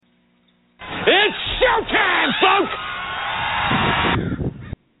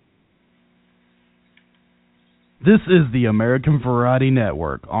This is the American Variety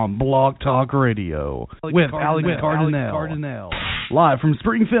Network on Blog Talk Radio with Alex Cardinale, live from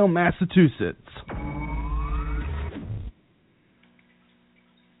Springfield, Massachusetts.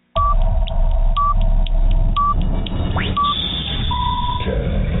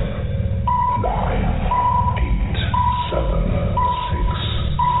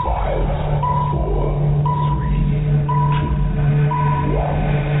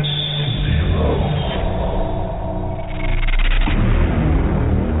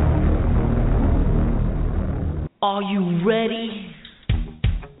 Are you ready?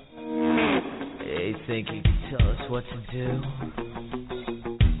 You think you can tell us what to do?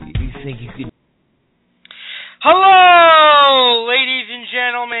 You think you can... Hello, ladies and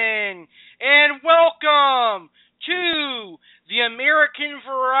gentlemen, and welcome to the American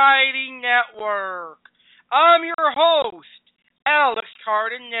Variety Network. I'm your host, Alex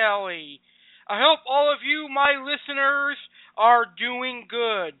Cardinale. I hope all of you, my listeners, are doing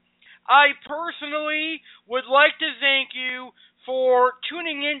good. I personally would like to thank you for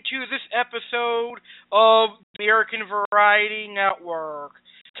tuning into this episode of the American Variety Network.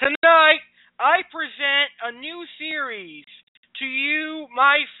 Tonight, I present a new series to you,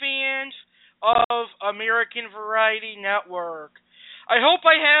 my fans of American Variety Network. I hope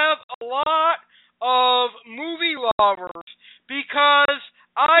I have a lot of movie lovers because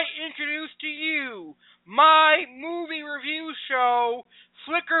I introduce to you my movie review show,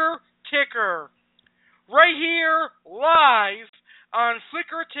 Flicker Ticker. Right here, live on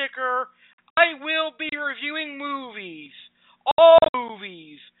Flicker Ticker, I will be reviewing movies, all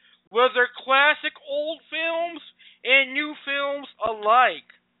movies, whether classic old films and new films alike.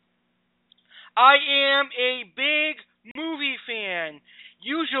 I am a big movie fan.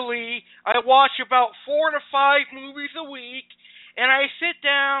 Usually, I watch about 4 to 5 movies a week, and I sit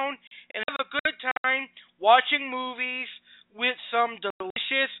down and have a good time watching movies with some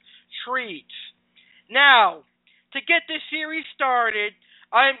delicious treats. Now, to get this series started,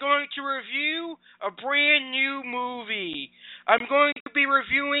 I am going to review a brand new movie. I'm going to be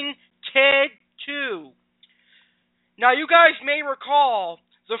reviewing Ted 2. Now, you guys may recall,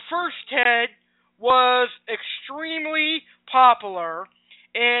 the first Ted was extremely popular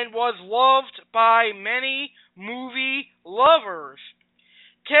and was loved by many movie lovers.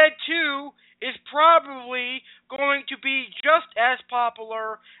 Ted 2 is probably going to be just as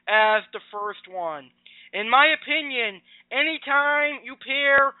popular as the first one. In my opinion, anytime you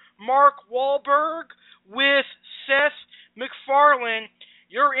pair Mark Wahlberg with Seth MacFarlane,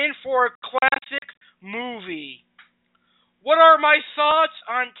 you're in for a classic movie. What are my thoughts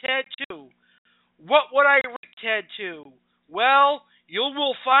on Ted 2? What would I rate Ted 2? Well, you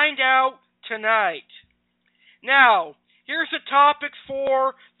will find out tonight. Now, here's the topic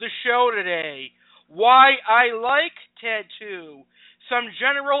for the show today. Why I like Ted 2. Some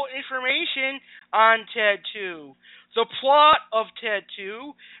general information on Ted 2. The plot of Ted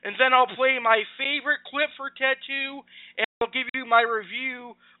 2. And then I'll play my favorite clip for Ted 2. And I'll give you my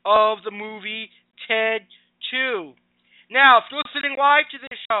review of the movie Ted 2. Now, if you're listening live to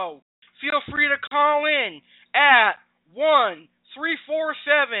this show, feel free to call in at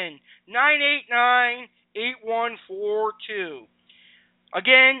 1-347-989-8142.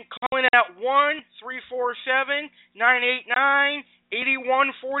 Again, call in at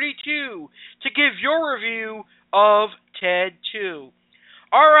 1-347-989-8142 to give your review of Ted 2.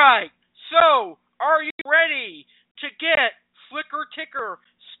 Alright, so, are you ready to get Flicker Ticker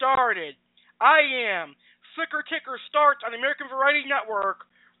started? I am. Flicker Ticker starts on the American Variety Network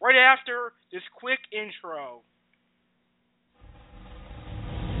right after this quick intro.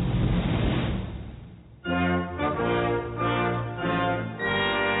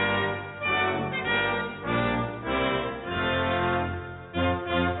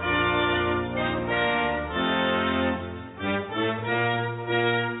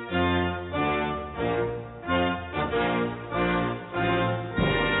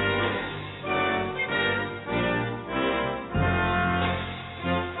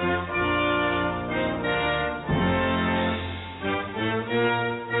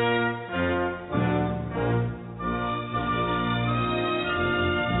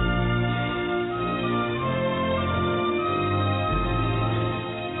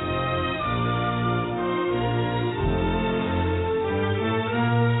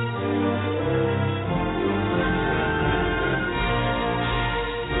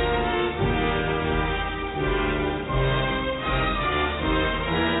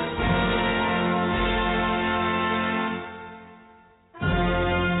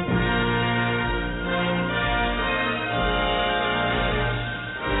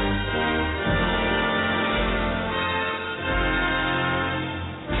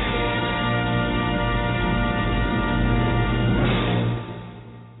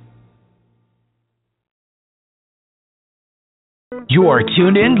 You are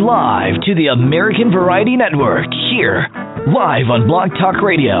tuned in live to the American Variety Network, here, live on Blog Talk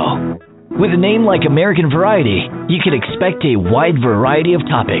Radio. With a name like American Variety, you can expect a wide variety of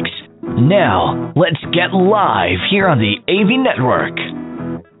topics. Now, let's get live here on the AV Network.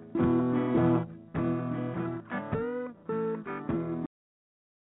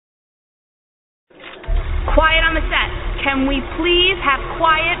 Quiet on the set. Can we please have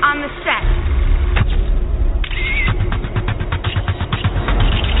quiet on the set?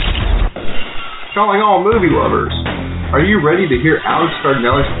 Calling all movie lovers. Are you ready to hear Alex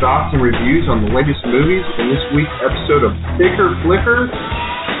Cardinelli's thoughts and reviews on the latest movies in this week's episode of Thicker Flicker?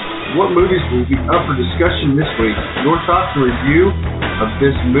 What movies will be up for discussion this week? Your thoughts and review of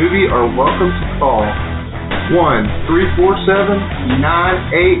this movie are welcome to call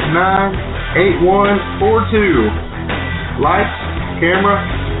 1-347-989-8142. Lights, camera,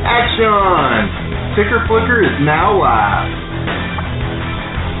 action! Thicker Flicker is now live.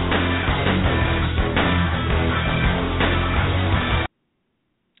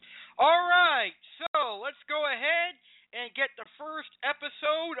 Let's go ahead and get the first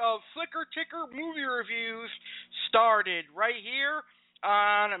episode of Flicker Ticker Movie Reviews started right here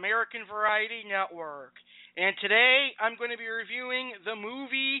on American Variety Network. And today I'm going to be reviewing the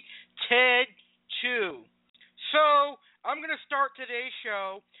movie Ted 2. So I'm going to start today's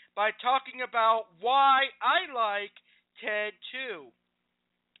show by talking about why I like Ted 2.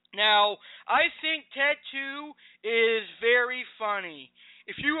 Now, I think Ted 2 is very funny.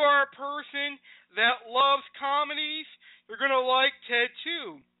 If you are a person that loves comedies, you're going to like Ted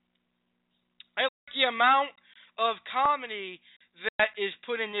 2. I like the amount of comedy that is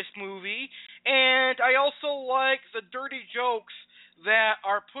put in this movie, and I also like the dirty jokes that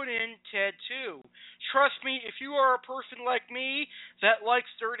are put in Ted 2. Trust me, if you are a person like me that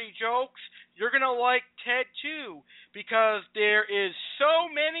likes dirty jokes, you're going to like Ted 2, because there is so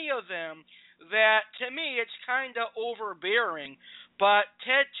many of them that, to me, it's kind of overbearing. But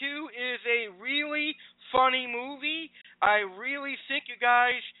Ted 2 is a really funny movie. I really think you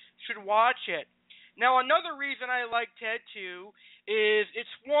guys should watch it. Now, another reason I like Ted 2 is it's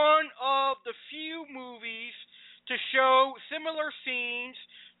one of the few movies to show similar scenes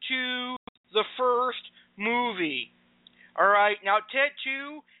to the first movie. All right, now Ted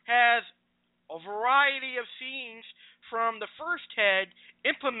 2 has a variety of scenes from the first Ted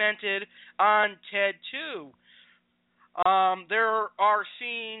implemented on Ted 2. There are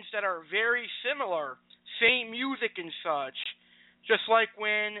scenes that are very similar, same music and such. Just like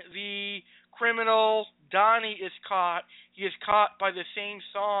when the criminal Donnie is caught, he is caught by the same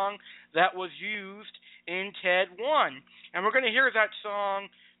song that was used in Ted 1. And we're going to hear that song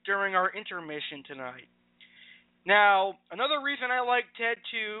during our intermission tonight. Now, another reason I like Ted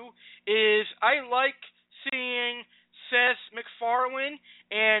 2 is I like seeing Seth MacFarlane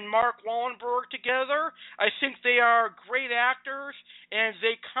and Mark Wahlberg together. I think they are great actors, and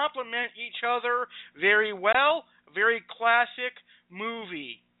they complement each other very well. Very classic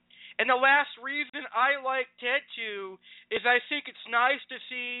movie. And the last reason I like Ted 2 is I think it's nice to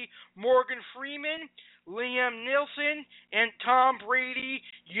see Morgan Freeman, Liam Neeson, and Tom Brady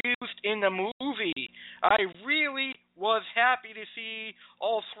used in the movie. I really was happy to see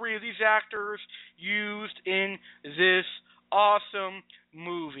all three of these actors used in this awesome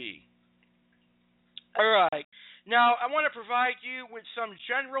movie. All right. Now, I want to provide you with some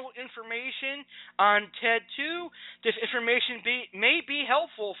general information on Ted 2. This information may be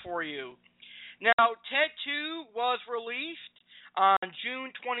helpful for you. Now, Ted 2 was released on June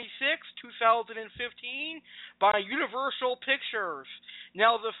 26, 2015 by Universal Pictures.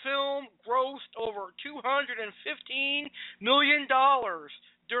 Now, the film grossed over $215 million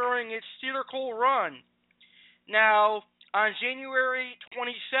during its theatrical run. Now, on January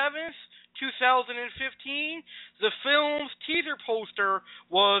 27th, 2015, the film's teaser poster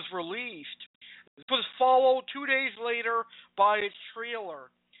was released. It was followed 2 days later by its trailer.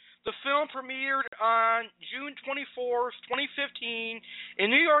 The film premiered on June 24th, 2015 in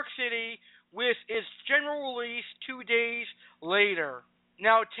New York City with its general release 2 days later.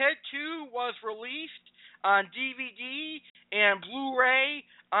 Now, Ted 2 was released on DVD and Blu-ray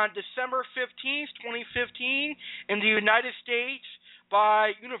on December 15th, 2015 in the United States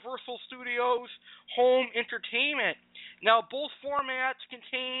by Universal Studios Home Entertainment. Now, both formats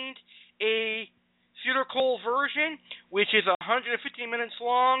contained a theatrical version, which is 115 minutes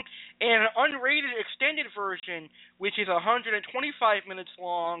long, and an unrated extended version, which is 125 minutes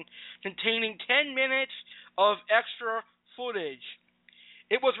long, containing 10 minutes of extra footage.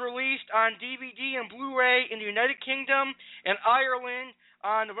 It was released on DVD and Blu-ray in the United Kingdom and Ireland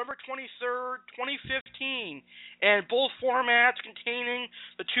on November 23rd, 2015, and both formats containing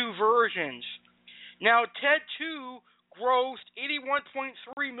the two versions. Now, Ted 2 grossed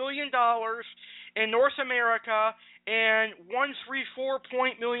 $81.3 million in North America and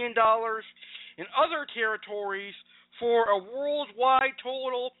 $134 million in other territories for a worldwide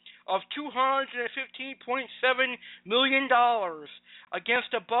total of $215.7 million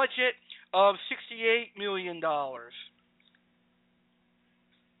against a budget of $68 million.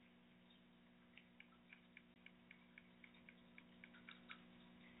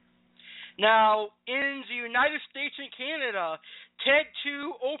 Now, in the United States and Canada, Ted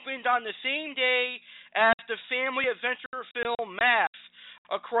 2 opened on the same day as the family adventure film Max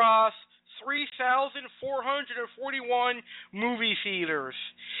across 3,441 movie theaters.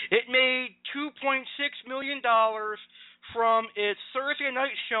 It made $2.6 million from its Thursday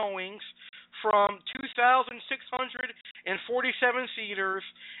night showings from 2,647 theaters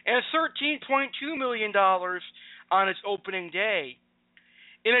and $13.2 million on its opening day.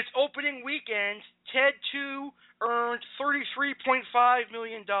 In its opening weekend, Ted 2 earned $33.5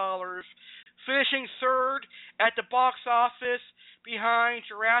 million, finishing third at the box office behind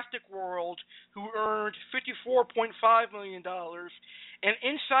Jurassic World, who earned $54.5 million, and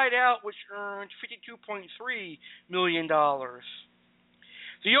Inside Out, which earned $52.3 million.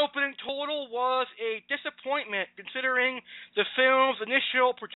 The opening total was a disappointment considering the film's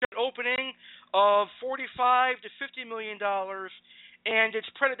initial projected opening of $45 to $50 million and its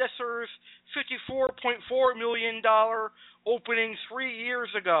predecessor's $54.4 million opening 3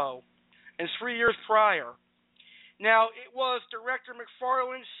 years ago and 3 years prior. Now, it was director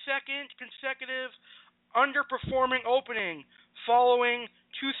McFarlane's second consecutive underperforming opening, following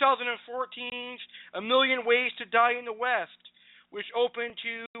 2014's A Million Ways to Die in the West, which opened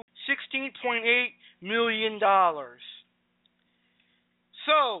to $16.8 million.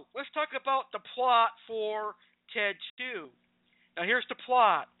 So, let's talk about the plot for Ted 2. Now, here's the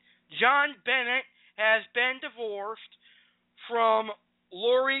plot. John Bennett has been divorced from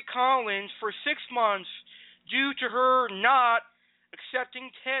Lori Collins for 6 months due to her not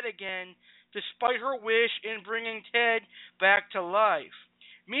accepting Ted again, despite her wish in bringing Ted back to life.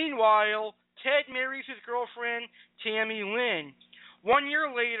 Meanwhile, Ted marries his girlfriend, Tammy Lynn. 1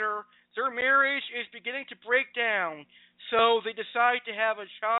 year later, their marriage is beginning to break down, so they decide to have a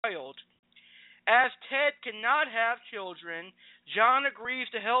child. As Ted cannot have children, John agrees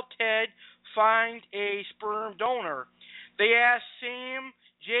to help Ted find a sperm donor. They ask Sam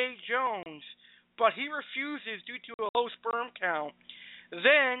J. Jones, but he refuses due to a low sperm count.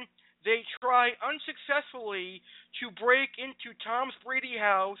 Then they try unsuccessfully to break into Tom's Brady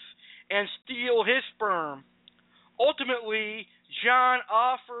house and steal his sperm. Ultimately, John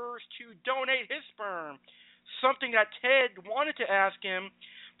offers to donate his sperm, something that Ted wanted to ask him,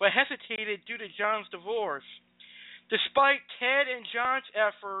 but hesitated due to John's divorce. Despite Ted and John's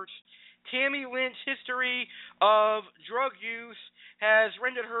efforts, Tammy Lynn's history of drug use has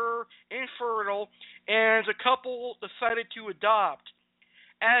rendered her infertile, and the couple decided to adopt.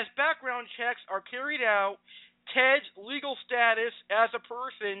 As background checks are carried out, Ted's legal status as a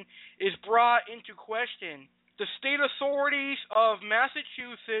person is brought into question. The state authorities of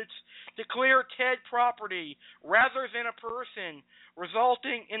Massachusetts declare Ted property rather than a person,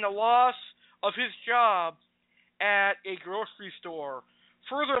 resulting in the loss of his job at a grocery store.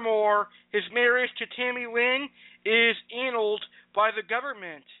 Furthermore, his marriage to Tammy Lynn is annulled by the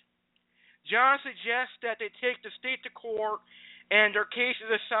government. John suggests that they take the state to court and their case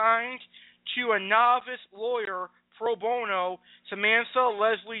is assigned to a novice lawyer pro bono, Samantha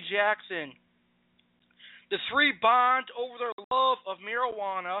Leslie Jackson. The three bond over their love of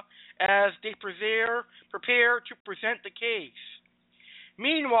marijuana as they prepare to present the case.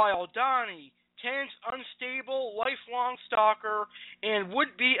 Meanwhile, Donnie, Ted's unstable, lifelong stalker and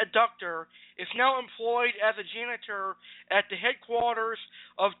would-be abductor, is now employed as a janitor at the headquarters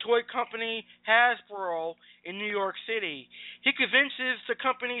of toy company Hasbro in New York City. He convinces the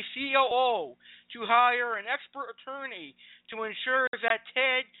company's COO to hire an expert attorney to ensure that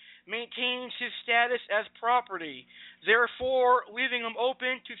Ted maintains his status as property, therefore leaving him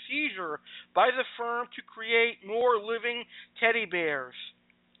open to seizure by the firm to create more living teddy bears.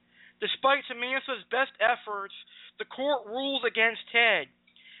 Despite Samantha's best efforts, the court rules against Ted.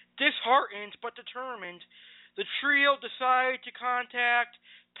 Disheartened but determined, the trio decide to contact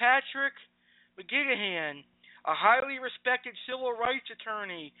Patrick McGigahan, a highly respected civil rights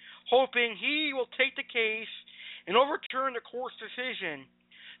attorney, hoping he will take the case and overturn the court's decision.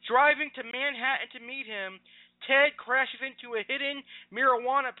 Driving to Manhattan to meet him, Ted crashes into a hidden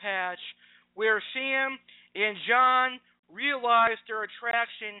marijuana patch where Sam and John realize their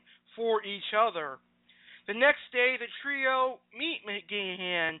attraction for each other. The next day, the trio meet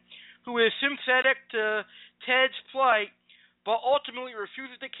McGeehan, who is sympathetic to Ted's plight, but ultimately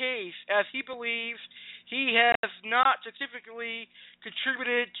refuses the case as he believes he has not significantly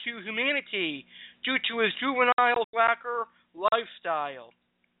contributed to humanity due to his juvenile slacker lifestyle.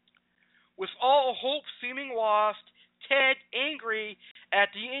 With all hope seeming lost, Ted, angry at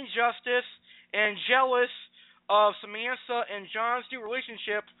the injustice and jealous of Samantha and John's new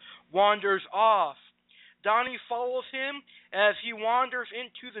relationship, wanders off. Donnie follows him as he wanders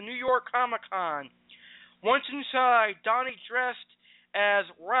into the New York Comic-Con. Once inside, Donnie, dressed as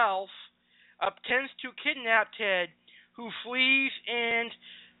Ralph, attempts to kidnap Ted, who flees and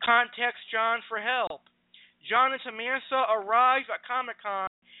contacts John for help. John and Samantha arrive at Comic-Con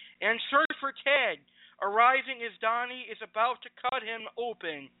and search for Ted, arriving as Donnie is about to cut him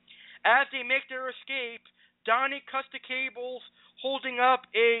open. As they make their escape, Donnie cuts the cables holding up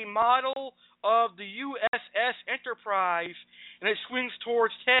a model of the USS Enterprise, and it swings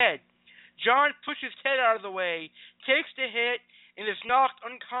towards Ted. John pushes Ted out of the way, takes the hit, and is knocked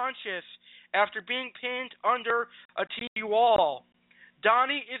unconscious after being pinned under a TV wall.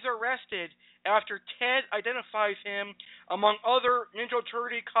 Donnie is arrested after Ted identifies him among other Ninja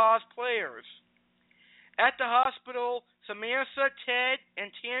Turtle cosplayers. At the hospital, Samantha, Ted, and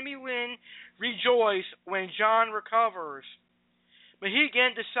Tammy Lynn rejoice when John recovers.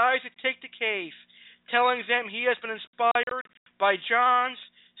 Mohegan decides to take the case, telling them he has been inspired by John's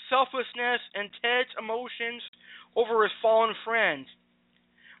selflessness and Ted's emotions over his fallen friend.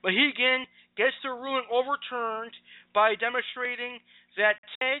 Mohegan gets the ruling overturned by demonstrating that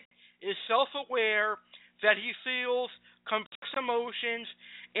Ted is self-aware, that he feels complex emotions,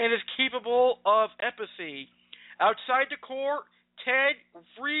 and is capable of empathy. Outside the court, Ted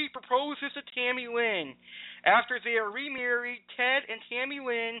proposes to Tammy Lynn. After they are remarried, Ted and Tammy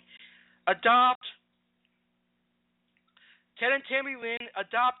Lynn, adopting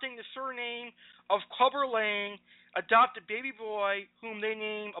the surname of Clubber Lang, adopt a baby boy whom they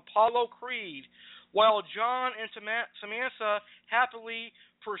name Apollo Creed, while John and Samantha happily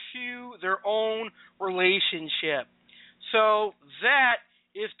pursue their own relationship. So that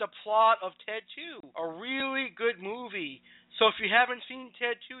is the plot of Ted 2, a really good movie. So if you haven't seen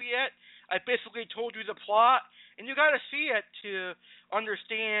Ted 2 yet, I basically told you the plot, and you got to see it to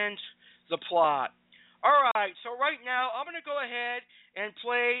understand the plot. All right, so right now I'm going to go ahead and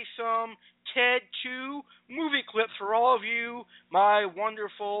play some Ted 2 movie clips for all of you, my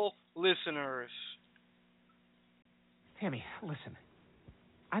wonderful listeners. Tammy, listen,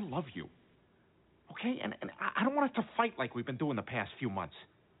 I love you, okay? And I don't want us to fight like we've been doing the past few months.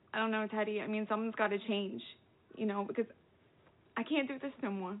 I don't know, Teddy. I mean, something's got to change, because I can't do this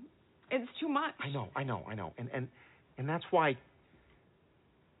no more. It's too much. I know. And that's why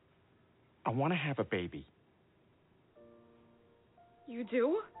I want to have a baby. You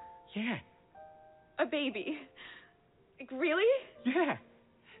do? Yeah. A baby? Like, really? Yeah.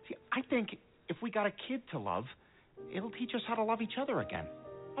 See, I think if we got a kid to love, it'll teach us how to love each other again.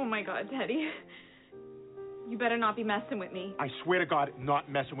 Oh, my God, Teddy. You better not be messing with me. I swear to God, not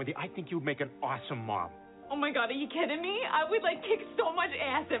messing with you. I think you'd make an awesome mom. Oh, my God, are you kidding me? I would, kick so much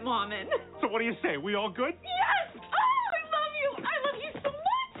ass at Momming. So what do you say? We all good? Yes! Oh, I love you. I love you so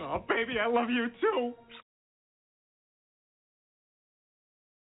much. Oh, baby, I love you, too.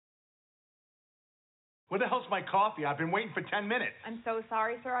 Where the hell's my coffee? I've been waiting for 10 minutes. I'm so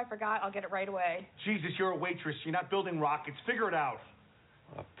sorry, sir. I forgot. I'll get it right away. Jesus, you're a waitress. You're not building rockets. Figure it out.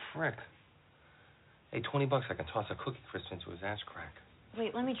 A prick. Hey, $20, I can toss a cookie crisp into his ass crack.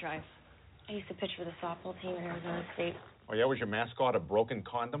 Wait, let me drive. I used to pitch for the softball team in Arizona State. Oh, yeah? Was your mascot a broken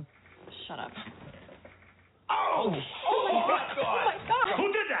condom? Shut up. Oh my God! Oh, my God! Who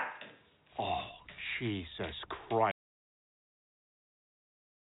did that? Oh, Jesus Christ.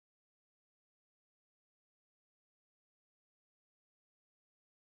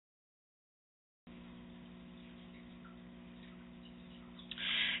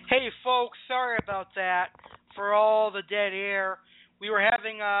 Hey, folks, sorry about that for all the dead air. We were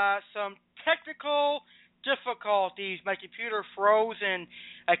having some technical difficulties. My computer froze, and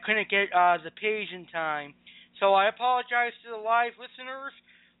I couldn't get the page in time. So I apologize to the live listeners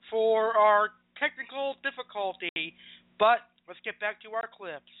for our technical difficulty, but let's get back to our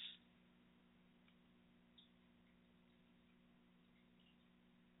clips.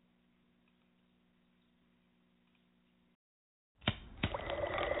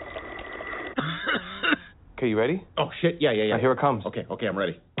 Okay, you ready? Oh, shit. Yeah. Here it comes. Okay, I'm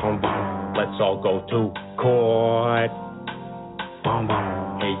ready. Let's all go to court. Boom,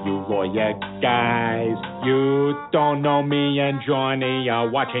 boom. Hey, you lawyer guys, you don't know me and Johnny are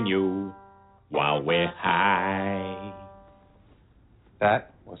watching you while we're high.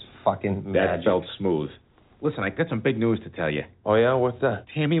 That was fucking magic. That felt smooth. Listen, I got some big news to tell you. Oh, yeah? What's that?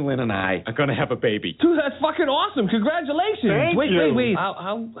 Tammy Lynn and I are going to have a baby. Dude, that's fucking awesome. Congratulations. Thank you. Wait.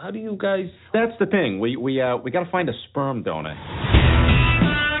 How do you guys... That's the thing. We got to find a sperm donor.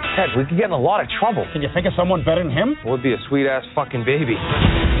 Ted, we could get in a lot of trouble. Can you think of someone better than him? Would be a sweet-ass fucking baby.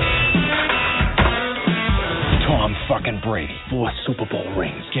 Tom fucking Brady. 4 Super Bowl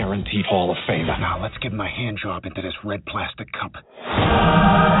rings. Guaranteed Hall of Famer. Now, let's give him a hand job into this red plastic cup.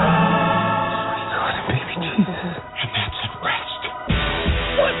 Baby Jesus. And that's at rest.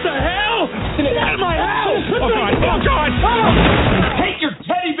 What the hell? Get out of my house! Oh, God! Take your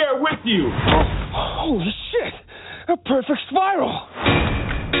teddy bear with you! Holy shit! A perfect spiral!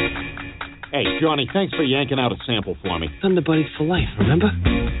 Hey, Johnny, thanks for yanking out a sample for me. Thunder Buddies for life, remember?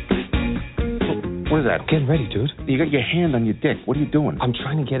 What is that? Getting ready, dude. You got your hand on your dick. What are you doing? I'm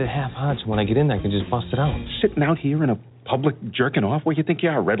trying to get it half hard so when I get in there, I can just bust it out. Sitting out here in a public jerking off? What, you think you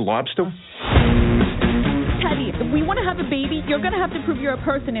are, a Red Lobster? Teddy, if we want to have a baby, you're going to have to prove you're a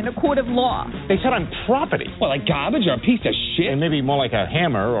person in a court of law. They said I'm property. Well, like garbage or a piece of shit? And maybe more like a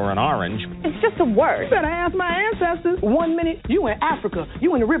hammer or an orange. It's just a word. Better ask my ancestors. 1 minute, you in Africa.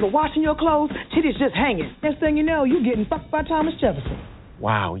 You in the river washing your clothes. Titties just hanging. Next thing you know, you getting fucked by Thomas Jefferson.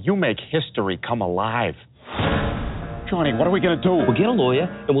 Wow, you make history come alive. Johnny, what are we going to do? We'll get a lawyer,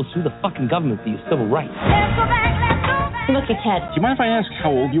 and we'll sue the fucking government for your civil rights. Look at Ted. Do you mind if I ask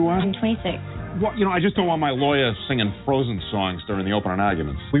how old you are? I'm 26. Well, I just don't want my lawyer singing Frozen songs during the opening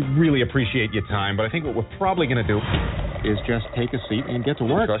arguments. We really appreciate your time, but I think what we're probably going to do is just take a seat and get to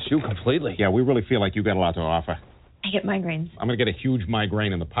work. I trust you completely. Yeah, we really feel like you got a lot to offer. I get migraines. I'm going to get a huge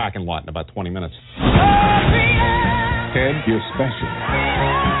migraine in the parking lot in about 20 minutes. Ted, you're special.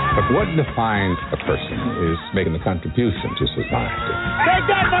 But what defines a person is making a contribution to society. Take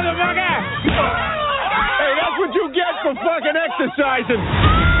that, motherfucker! Hey, that's what you get for fucking exercising!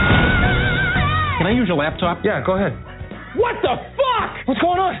 Can I use your laptop? Yeah, go ahead. What the fuck? What's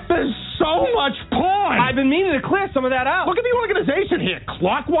going on? There's so much porn! I've been meaning to clear some of that out. Look at the organization here.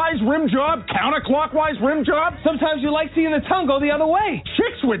 Clockwise rim job, counterclockwise rim job. Sometimes you like seeing the tongue go the other way.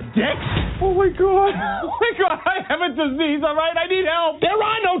 Chicks with dicks? Oh, my God. Oh, my God. I have a disease, all right? I need help. There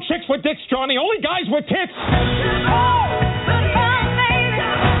are no chicks with dicks, Johnny. Only guys with tits.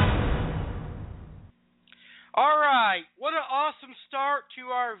 All right. What an awesome start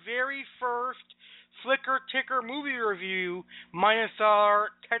to our very first Flicker Ticker movie review, minus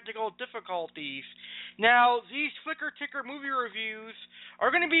our technical difficulties. Now, these Flicker Ticker movie reviews are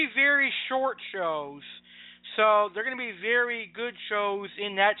going to be very short shows, so they're going to be very good shows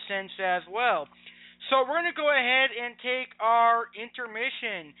in that sense as well. So we're going to go ahead and take our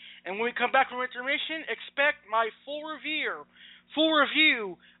intermission, and when we come back from intermission, expect my full review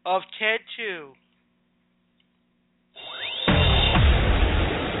of Ted 2.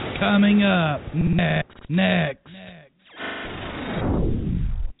 Coming up next.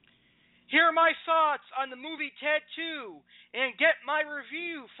 Here are my thoughts on the movie Ted 2, and get my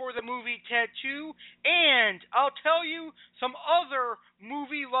review for the movie Ted 2, and I'll tell you some other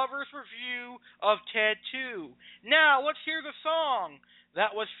movie lovers' review of Ted 2. Now, let's hear the song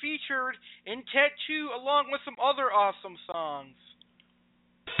that was featured in Ted 2 along with some other awesome songs.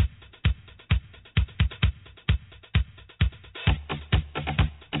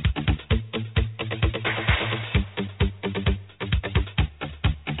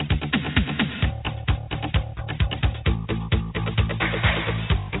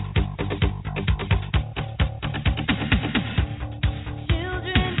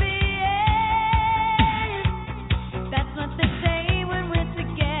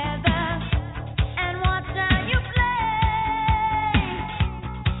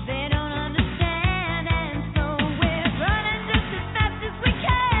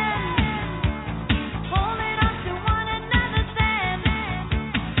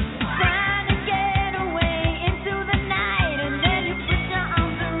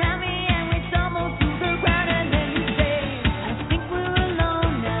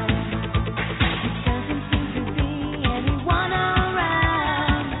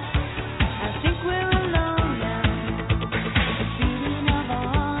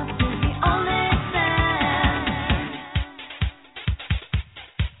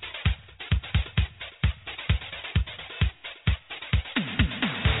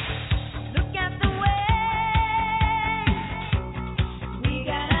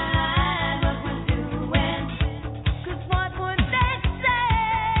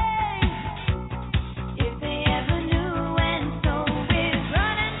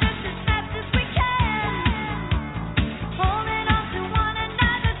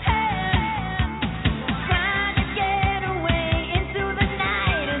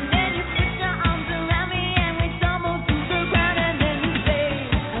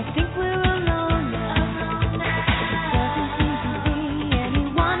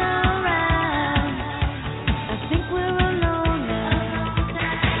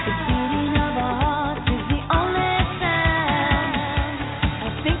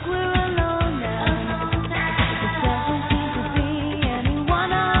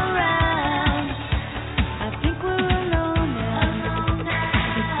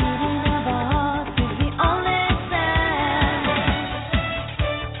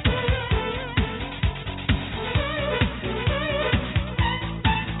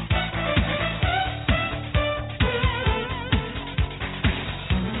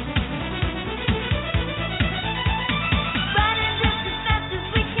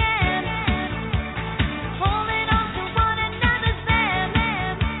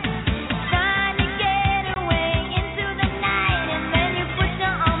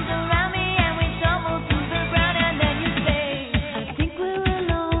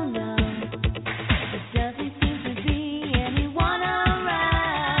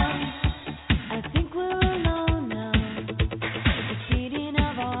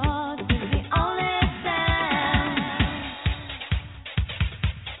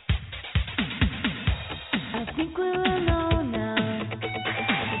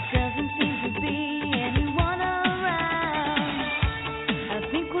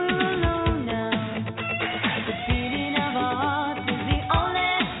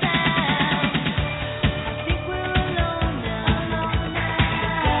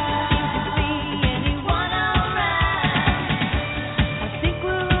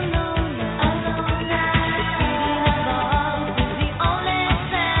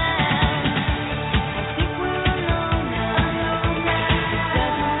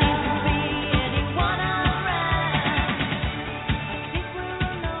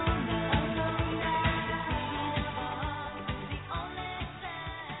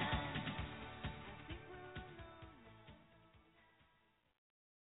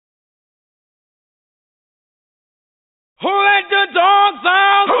 the dogs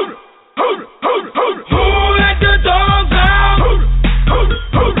out? Who let the dogs out? Who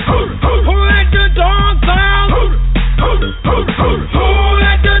let the dogs out? Who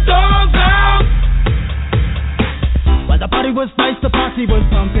let the dogs out? Well, the party was nice, the party was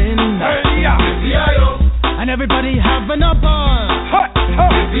pumping. Hey, yeah. And everybody having a ball.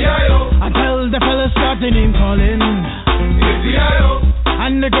 Until the fellas started name calling.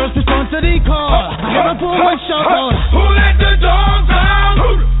 And the girls respond to the call. I hear a woman shout out, who let the dogs out?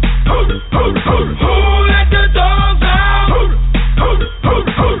 Who let the dogs out? Who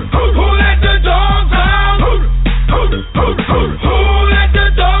let the dogs out? Who let the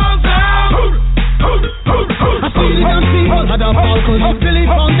dogs out? I see the young people had a ball cause Billy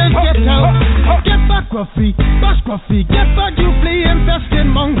Fountains get out. Get back, Gruffy, bash Gruffy, get back, you flea infested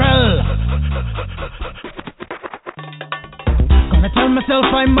mongrel. Gonna tell myself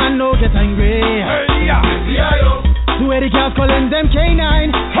I man no get angry. Hey, yeah. To where the girls calling them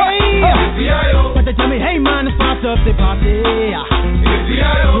K9. Hey, but they tell me, hey man, it's part of the party.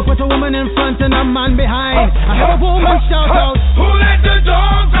 You put a woman in front and a man behind. I have a woman shout out, who let the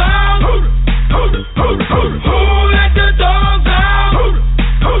dogs out? Who let the dogs out?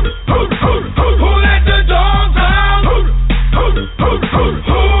 Who let the dogs out? Who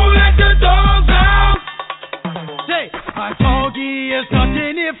let the dogs out? Say, a doggy is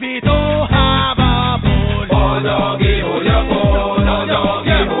nothing if he don't have a bone. Oh doggy, hold your bone. Oh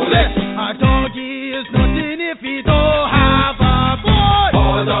doggy, hold it. A doggy is nothing if he don't have a bone.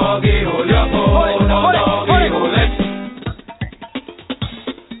 Oh doggy, hold your bone. Oh doggy, hold it.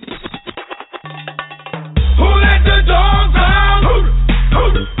 Who let the dogs out? Who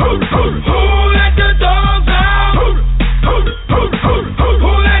let the dogs out? Who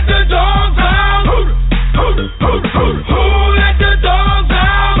let the dogs out? Who let the dogs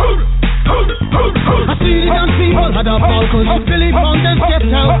out? I see the young people had a ball cause Billy Fountains get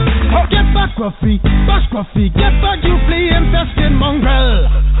out. Get back, Gruffy, bash Gruffy, get back, you flea infested mongrel.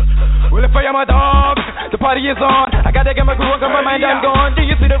 Well, if I am a dog, the party is on. I gotta get my groove on, cause my mind I'm gone. Do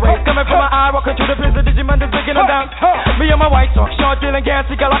you see the rays coming from my eye? Walking through the prison, Digimon is breaking them down. Me and my white talk, short, dealing,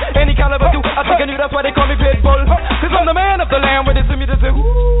 gassy color. Any caliber do, I think I knew that's why they call me Pitbull. Cause I'm the man of the land, when they see me, they say, ooh.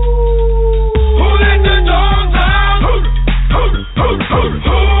 Who let the dogs out? Who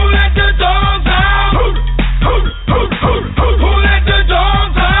let the dogs out? Who let the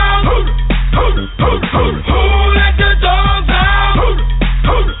dogs out? Who let the dogs out? Who let the dogs out? Who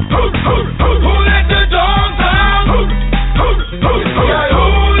let the dogs out? Who let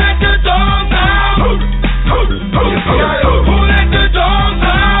the dogs out? Who let the dogs out? Who let the dogs out?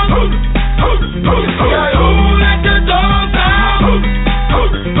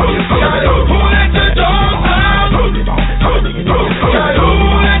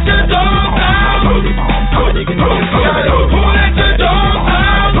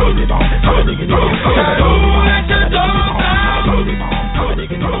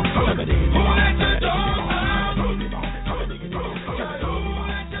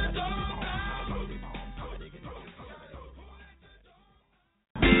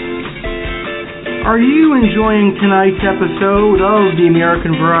 Are you enjoying tonight's episode of the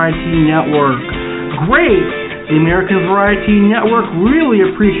American Variety Network? Great! The American Variety Network really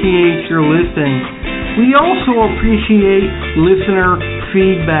appreciates your listening. We also appreciate listener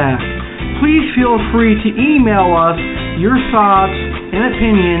feedback. Please feel free to email us your thoughts and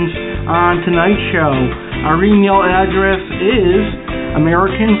opinions on tonight's show. Our email address is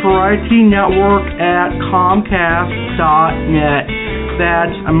AmericanVarietyNetwork@Comcast.net.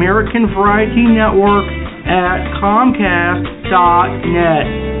 That's AmericanVariety.Network@Comcast.net.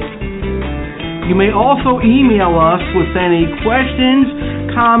 You may also email us with any questions,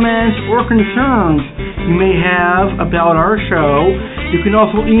 comments, or concerns you may have about our show. You can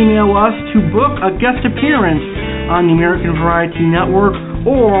also email us to book a guest appearance on the American Variety Network,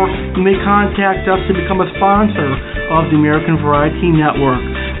 or you may contact us to become a sponsor of the American Variety Network.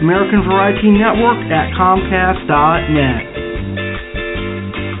 American Variety Network at Comcast.net.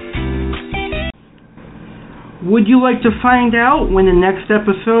 Would you like to find out when the next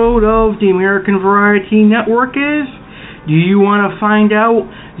episode of the American Variety Network is? Do you want to find out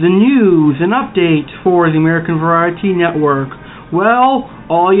the news and updates for the American Variety Network? Well,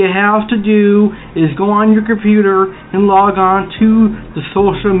 all you have to do is go on your computer and log on to the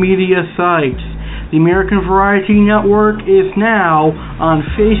social media sites. The American Variety Network is now on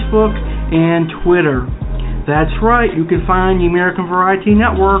Facebook and Twitter. That's right, you can find the American Variety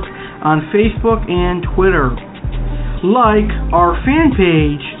Network on Facebook and Twitter. Like our fan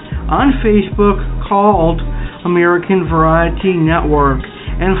page on Facebook called American Variety Network,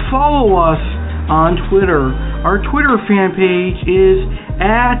 and follow us on Twitter. Our Twitter fan page is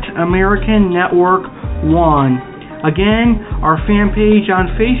at American Network 1. Again, our fan page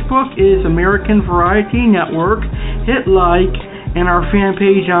on Facebook is American Variety Network. Hit like, and our fan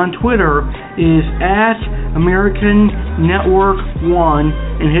page on Twitter is at American Network 1,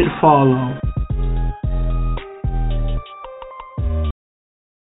 and hit follow.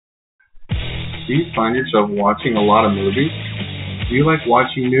 Do you find yourself watching a lot of movies? Do you like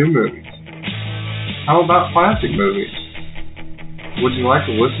watching new movies? How about classic movies? Would you like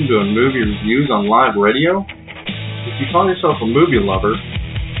to listen to a movie reviews on live radio? If you call yourself a movie lover,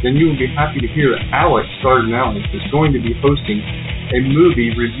 then you will be happy to hear that Alex Cardinelli is going to be hosting a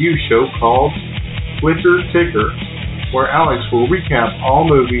movie review show called Flicker Ticker, where Alex will recap all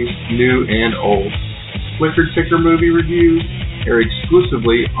movies, new and old. Flicker Ticker movie reviews air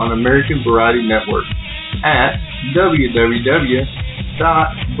exclusively on American Variety Network at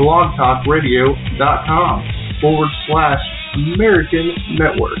www.blogtalkradio.com/American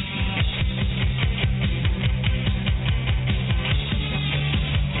Network.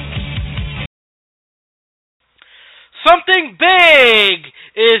 Something big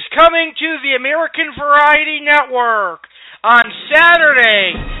is coming to the American Variety Network on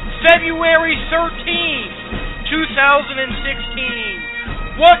Saturday, February 13th,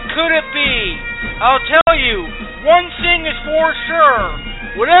 2016. What could it be? I'll tell you, one thing is for sure.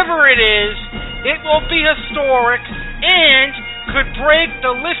 Whatever it is, it will be historic and could break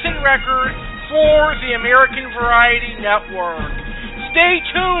the listen record for the American Variety Network. Stay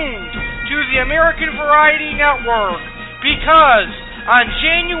tuned to the American Variety Network, because on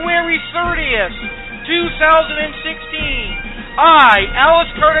January 30th, 2016, I, Alex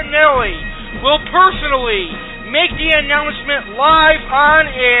Cardinelli, will personally make the announcement live on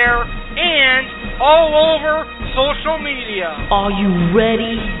air and all over social media. Are you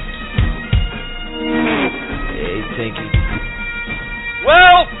ready? Hey, thank you.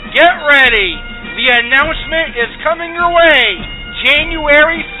 Well, get ready. The announcement is coming your way,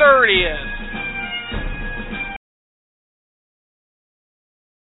 January 30th.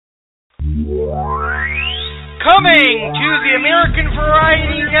 Coming to the American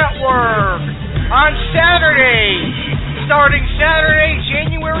Variety Network on Saturday, starting Saturday,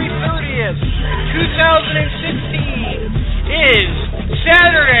 January 30th, 2016, is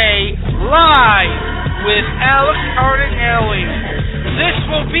Saturday Live with Alex Cardinelli. This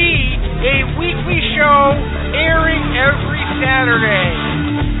will be a weekly show airing every Saturday.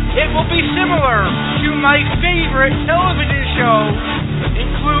 It will be similar to my favorite television shows,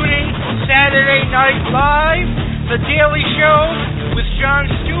 including Saturday Night Live, The Daily Show with Jon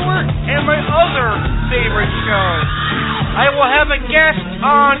Stewart, and my other favorite shows. I will have a guest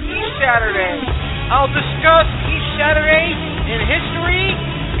on each Saturday. I'll discuss each Saturday in history,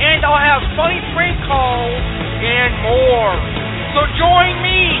 and I'll have funny prank calls and more. So join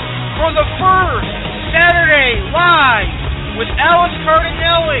me for the first Saturday Live with Alex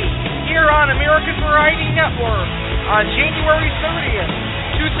Cardinelli here on American Variety Network on January 30th,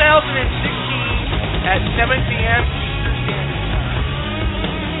 2016 at 7 p.m. Eastern Standard Time.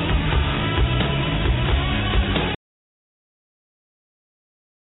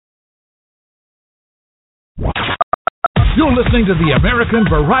 You're listening to the American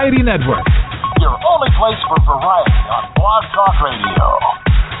Variety Network, your only place for variety on Blog Talk Radio.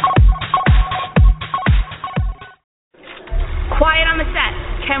 Quiet on the set.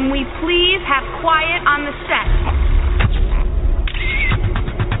 Can we please have quiet on the set?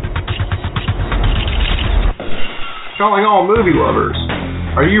 Calling all movie lovers.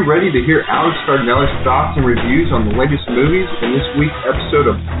 Are you ready to hear Alex Cardinelli's thoughts and reviews on the latest movies in this week's episode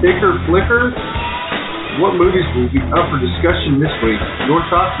of Picker Flicker? What movies will be up for discussion this week? Your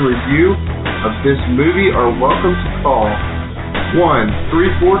thoughts and review of this movie are welcome to call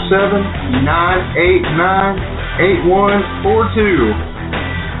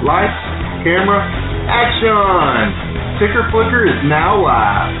 1-347-989-8142. Lights, camera, action! Picker Flicker is now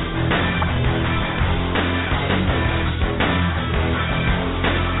live.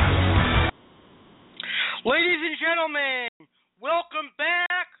 Ladies and gentlemen, welcome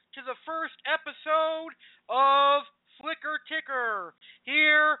back to the first episode of Flicker Ticker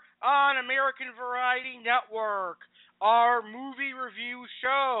here on American Variety Network, our movie review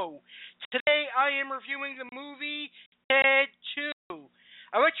show. Today I am reviewing the movie Ted 2.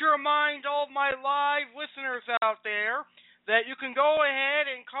 I'd like to remind all of my live listeners out there that you can go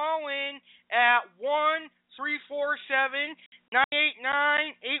ahead and call in at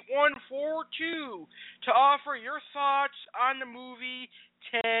 1-347-989-8142 to offer your thoughts on the movie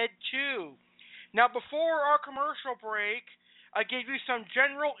Ted 2. Now, before our commercial break, I gave you some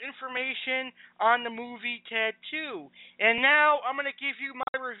general information on the movie Ted 2. And now I'm going to give you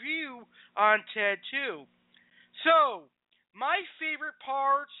my review on Ted 2. So, my favorite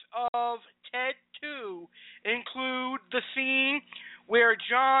parts of Ted 2 include the scene where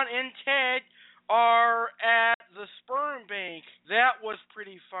John and Ted are at the sperm bank. That was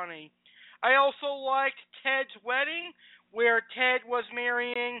pretty funny. I also liked Ted's wedding, where Ted was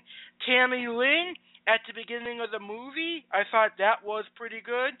marrying Tammy Lynn at the beginning of the movie. I thought that was pretty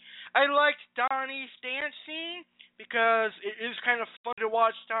good. I liked Donnie's dance scene because it is kind of fun to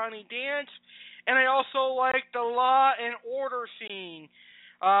watch Donnie dance. And I also liked the Law and Order scene.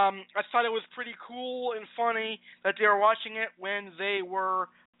 I thought it was pretty cool and funny that they were watching it when they were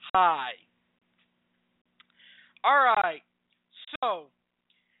high. Alright, so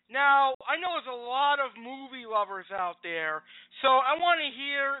now, I know there's a lot of movie lovers out there, so I want to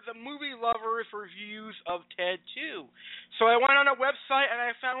hear the movie lovers' reviews of Ted 2. So I went on a website and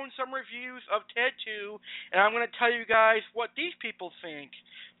I found some reviews of Ted 2, and I'm going to tell you guys what these people think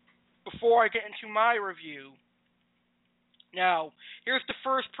before I get into my review. Now, here's the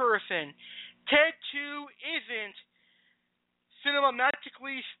first person. Ted 2 isn't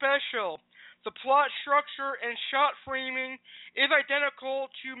cinematically special. The plot structure and shot framing is identical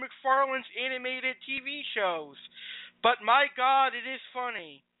to McFarlane's animated TV shows. But my God, it is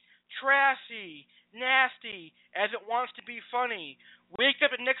funny. Trashy, nasty, as it wants to be funny. Wake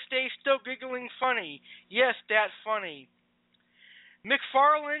up the next day still giggling funny. Yes, that's funny.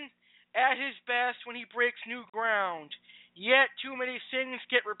 McFarlane at his best when he breaks new ground. Yet too many things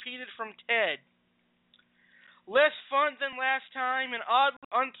get repeated from Ted. Less fun than last time and oddly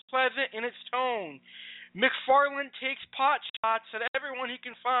unpleasant in its tone. McFarlane takes pot shots at everyone he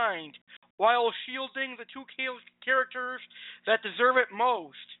can find, while shielding the two characters that deserve it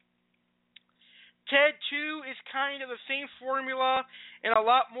most. Ted 2 is kind of the same formula and a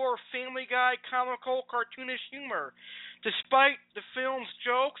lot more Family Guy comical cartoonish humor. Despite the film's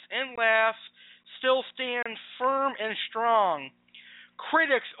jokes and laughs, still stands firm and strong.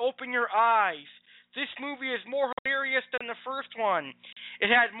 Critics, open your eyes. This movie is more hilarious than the first one.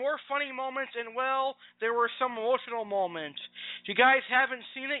 It had more funny moments and, well, there were some emotional moments. If you guys haven't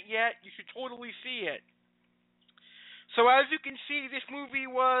seen it yet, you should totally see it. So as you can see, this movie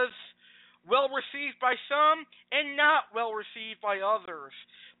was well received by some and not well received by others.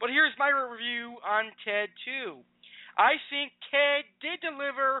 But here's my review on Ted 2. I think Ted did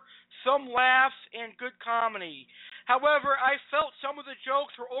deliver some laughs and good comedy. However, I felt some of the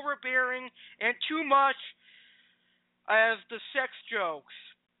jokes were overbearing and too much as the sex jokes.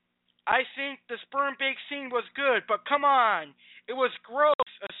 I think the sperm bake scene was good, but come on. It was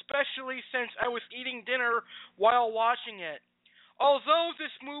gross, especially since I was eating dinner while watching it. Although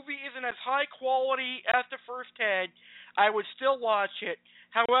this movie isn't as high quality as the first Ted, I would still watch it.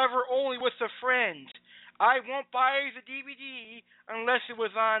 However, only with a friend. I won't buy the DVD unless it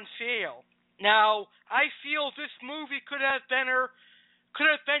was on sale. Now, I feel this movie could have been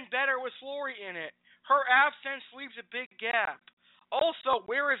better with Lori in it. Her absence leaves a big gap. Also,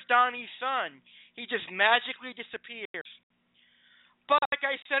 where is Donnie's son? He just magically disappears. But like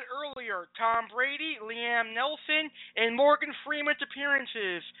I said earlier, Tom Brady, Liam Neeson, and Morgan Freeman's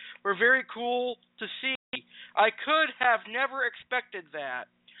appearances were very cool to see. I could have never expected that.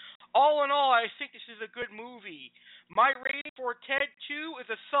 All in all, I think this is a good movie. My rating for Ted 2 is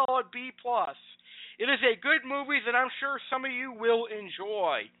a solid B+. It is a good movie that I'm sure some of you will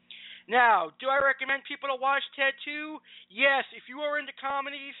enjoy. Now, do I recommend people to watch Ted 2? Yes, if you are into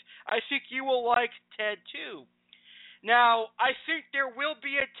comedies, I think you will like Ted 2. Now, I think there will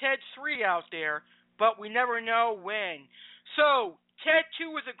be a Ted 3 out there, but we never know when. So, Ted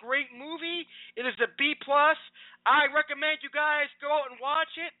 2 is a great movie. It is a B+. I recommend you guys go out and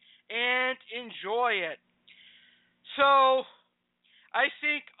watch it and enjoy it. So, I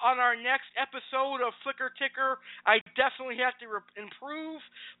think on our next episode of Flicker Ticker, I definitely have to improve.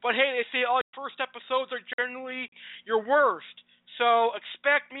 But hey, they say all your first episodes are generally your worst. So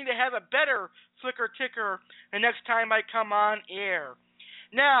expect me to have a better Flicker Ticker the next time I come on air.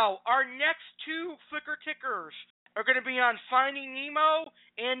 Now, our next two Flicker Tickers are going to be on Finding Nemo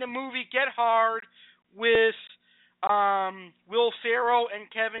and the movie Get Hard with Will Ferrell and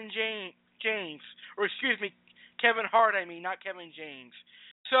Kevin James. Or excuse me, Kevin Hart, not Kevin James.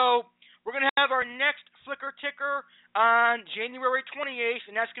 So, we're going to have our next Flicker Ticker on January 28th,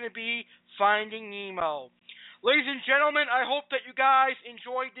 and that's going to be Finding Nemo. Ladies and gentlemen, I hope that you guys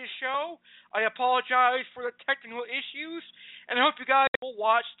enjoyed this show. I apologize for the technical issues, and I hope you guys will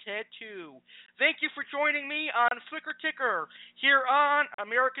watch Ted 2. Thank you for joining me on Flicker Ticker here on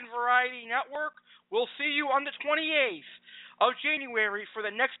American Variety Network. We'll see you on the 28th. of January for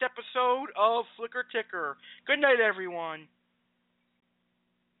the next episode of Flicker Ticker. Good night, everyone.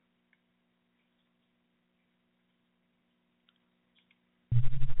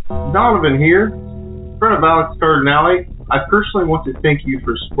 Donovan here, friend of Alex Cardinale. I personally want to thank you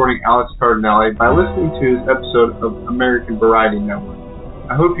for supporting Alex Cardinale by listening to his episode of American Variety Network.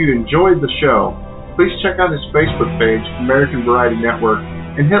 I hope you enjoyed the show. Please check out his Facebook page, American Variety Network,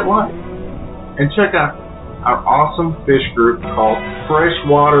 and hit like. And check out our awesome fish group called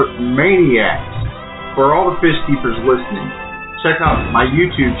Freshwater Maniacs. For all the fish keepers listening, check out my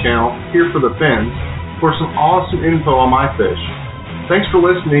YouTube channel, Here for the Fins, for some awesome info on my fish. Thanks for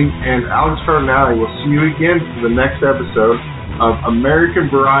listening, and Alex Cardinale will see you again for the next episode of American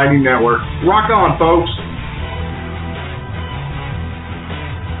Variety Network. Rock on, folks!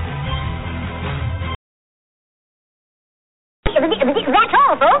 That's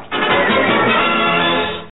all, folks.